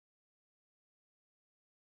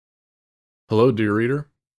Hello, dear reader.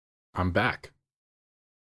 I'm back.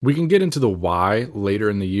 We can get into the why later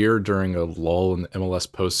in the year during a lull in the MLS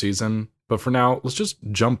postseason, but for now, let's just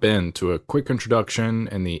jump into a quick introduction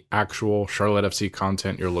and the actual Charlotte FC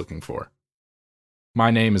content you're looking for.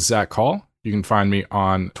 My name is Zach Hall. You can find me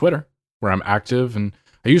on Twitter, where I'm active, and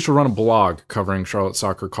I used to run a blog covering Charlotte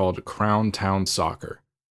soccer called Crown Town Soccer.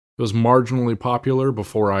 It was marginally popular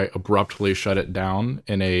before I abruptly shut it down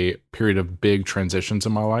in a period of big transitions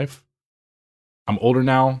in my life. I'm older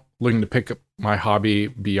now, looking to pick up my hobby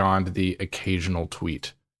beyond the occasional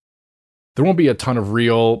tweet. There won't be a ton of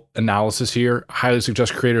real analysis here. I highly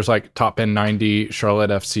suggest creators like Top Ben 90, Charlotte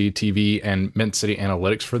FC TV, and Mint City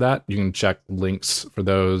Analytics for that. You can check links for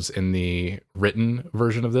those in the written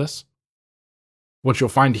version of this. What you'll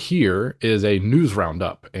find here is a news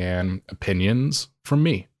roundup and opinions from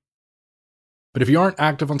me. But if you aren't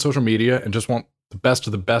active on social media and just want the best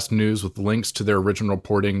of the best news with links to their original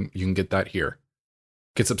reporting, you can get that here.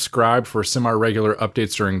 Get subscribed for semi-regular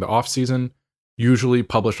updates during the off-season, usually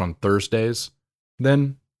published on Thursdays.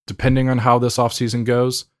 Then, depending on how this off-season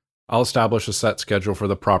goes, I'll establish a set schedule for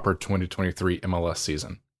the proper 2023 MLS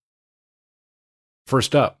season.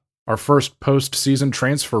 First up, our first post-season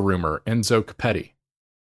transfer rumor, Enzo Copetti.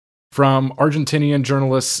 From Argentinian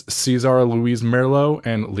journalists Cesar Luis Merlo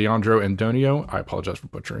and Leandro Antonio, I apologize for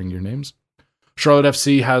butchering your names, Charlotte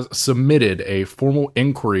FC has submitted a formal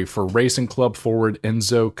inquiry for Racing Club forward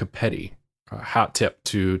Enzo Copetti. Hat tip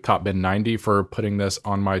to Top Ben 90 for putting this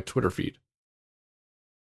on my Twitter feed.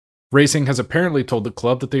 Racing has apparently told the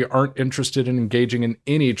club that they aren't interested in engaging in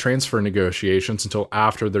any transfer negotiations until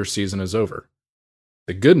after their season is over.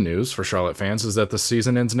 The good news for Charlotte fans is that the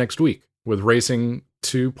season ends next week, with Racing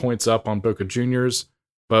 2 points up on Boca Juniors,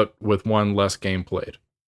 but with one less game played.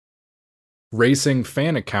 Racing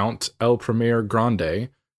fan account El Premier Grande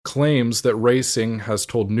claims that Racing has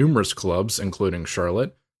told numerous clubs, including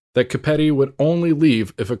Charlotte, that Copetti would only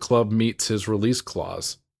leave if a club meets his release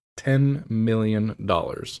clause, $10 million.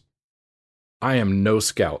 I am no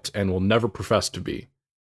scout and will never profess to be.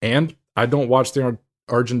 And I don't watch the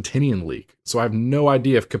Argentinian league, so I have no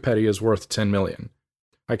idea if Copetti is worth $10 million.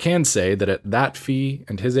 I can say that at that fee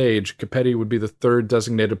and his age, Copetti would be the third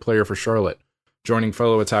designated player for Charlotte, joining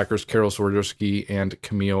fellow attackers Karol Swiderski and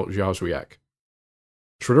Kamil Jozwiak.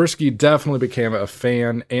 Swiderski definitely became a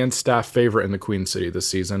fan and staff favorite in the Queen City this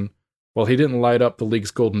season. While he didn't light up the league's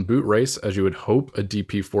Golden Boot race, as you would hope a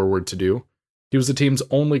DP forward to do, he was the team's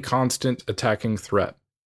only constant attacking threat.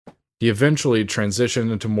 He eventually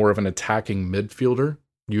transitioned into more of an attacking midfielder,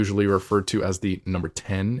 usually referred to as the number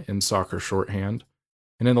 10 in soccer shorthand,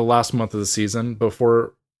 and in the last month of the season,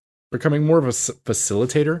 before becoming more of a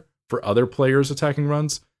facilitator for other players' attacking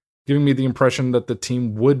runs, giving me the impression that the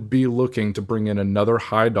team would be looking to bring in another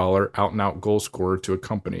high-dollar, out-and-out goal scorer to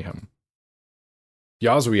accompany him.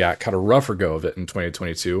 Jozwiak had a rougher go of it in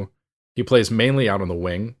 2022. He plays mainly out on the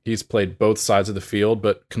wing. He's played both sides of the field,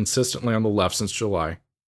 but consistently on the left since July.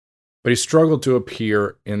 But he struggled to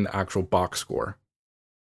appear in the actual box score.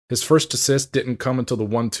 His first assist didn't come until the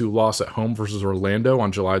 1-2 loss at home versus Orlando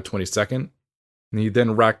on July 22nd, and he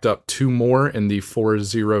then racked up 2 more in the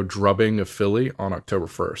 4-0 drubbing of Philly on October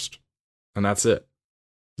 1st. And that's it.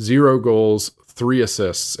 0 goals, 3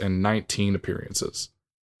 assists, and 19 appearances.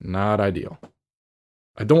 Not ideal.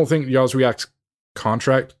 I don't think Jozwiak's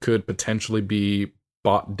contract could potentially be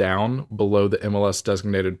bought down below the MLS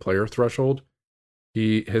designated player threshold.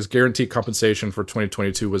 His guaranteed compensation for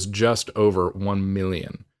 2022 was just over $1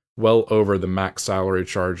 million, well over the max salary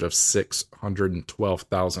charge of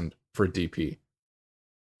 $612,000 for DP.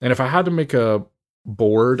 And if I had to make a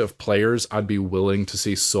board of players I'd be willing to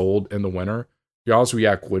see sold in the winter,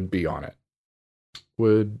 Jozwiak would be on it.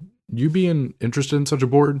 Would you be interested in such a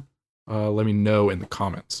board? Let me know in the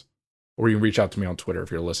comments. Or you can reach out to me on Twitter if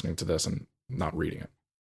you're listening to this and not reading it.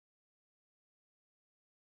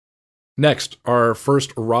 Next, our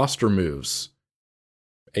first roster moves,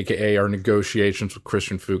 aka our negotiations with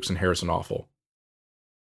Christian Fuchs and Harrison Afful.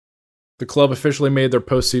 The club officially made their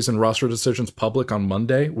postseason roster decisions public on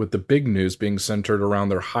Monday, with the big news being centered around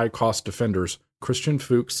their high-cost defenders, Christian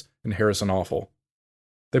Fuchs and Harrison Afful.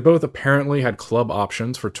 They both apparently had club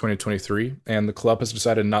options for 2023, and the club has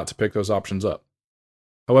decided not to pick those options up.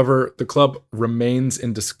 However, the club remains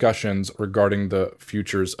in discussions regarding the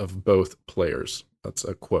futures of both players. That's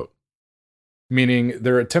a quote. Meaning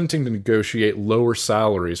they're attempting to negotiate lower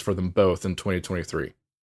salaries for them both in 2023.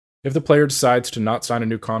 If the player decides to not sign a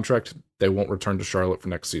new contract, they won't return to Charlotte for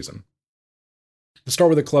next season. Let's start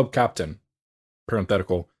with the club captain.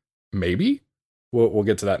 Parenthetical, maybe? We'll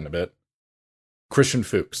get to that in a bit. Christian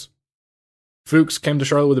Fuchs. Fuchs came to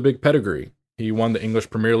Charlotte with a big pedigree. He won the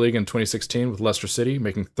English Premier League in 2016 with Leicester City,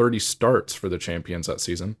 making 30 starts for the champions that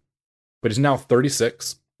season. But he's now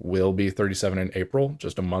 36, will be 37 in April,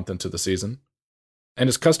 just a month into the season. And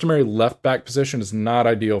his customary left-back position is not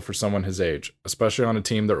ideal for someone his age, especially on a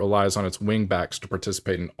team that relies on its wing-backs to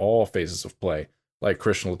participate in all phases of play, like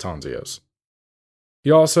Christian Latanzio's.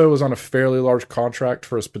 He also was on a fairly large contract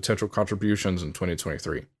for his potential contributions in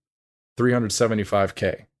 2023,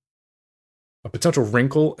 $375K. A potential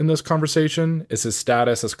wrinkle in this conversation is his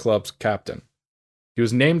status as club's captain. He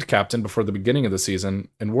was named captain before the beginning of the season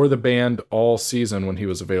and wore the band all season when he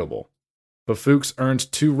was available. But Fuchs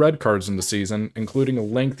earned 2 red cards in the season, including a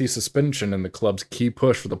lengthy suspension in the club's key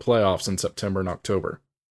push for the playoffs in September and October.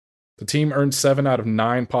 The team earned 7 out of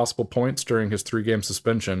 9 possible points during his 3-game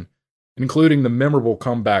suspension, including the memorable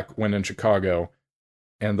comeback win in Chicago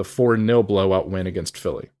and the 4-0 blowout win against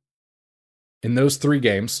Philly. In those 3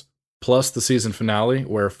 games, plus the season finale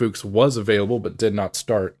where Fuchs was available but did not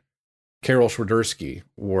start, Karol Swiderski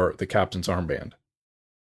wore the captain's armband.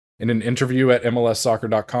 In an interview at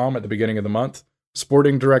MLSsoccer.com at the beginning of the month,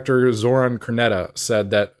 sporting director Zoran Krneta said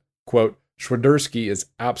that, quote, Swiderski is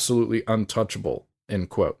absolutely untouchable, end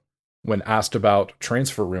quote. When asked about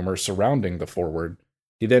transfer rumors surrounding the forward,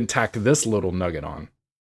 he then tacked this little nugget on.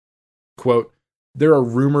 Quote, there are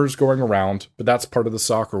rumors going around, but that's part of the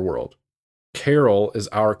soccer world. Karol is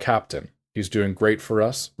our captain. He's doing great for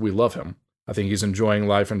us. We love him. I think he's enjoying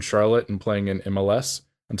life in Charlotte and playing in MLS.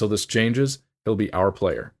 Until this changes, he'll be our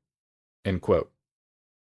player. End quote.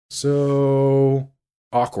 So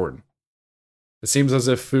awkward. It seems as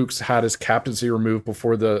if Fuchs had his captaincy removed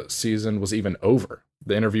before the season was even over.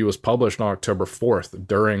 The interview was published on October 4th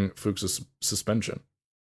during Fuchs' suspension.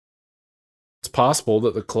 It's possible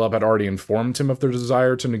that the club had already informed him of their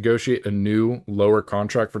desire to negotiate a new, lower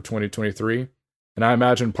contract for 2023, and I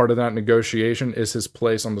imagine part of that negotiation is his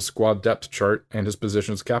place on the squad depth chart and his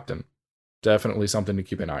position as captain. Definitely something to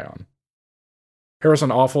keep an eye on.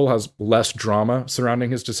 Harrison Afful has less drama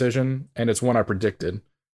surrounding his decision, and it's one I predicted.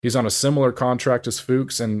 He's on a similar contract as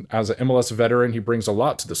Fuchs, and as an MLS veteran, he brings a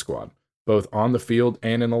lot to the squad, both on the field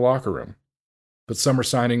and in the locker room. But summer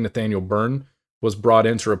signing Nathaniel Byrne was brought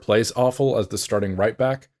in to replace Afful as the starting right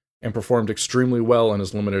back, and performed extremely well in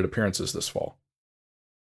his limited appearances this fall.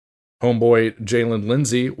 Homeboy Jalen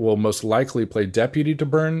Lindsey will most likely play deputy to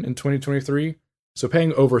Byrne in 2023, so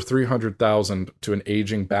paying over $300,000 to an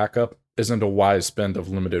aging backup isn't a wise spend of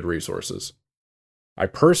limited resources. I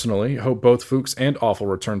personally hope both Fuchs and Afful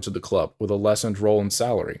return to the club with a lessened role and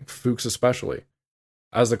salary, Fuchs especially.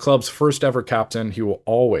 As the club's first ever captain, he will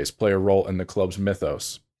always play a role in the club's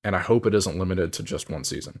mythos, and I hope it isn't limited to just one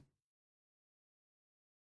season.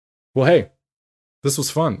 Well, hey, this was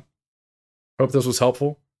fun. Hope this was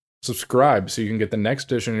helpful. Subscribe so you can get the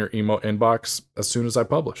next edition in your email inbox as soon as I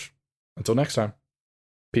publish. Until next time,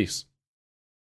 peace.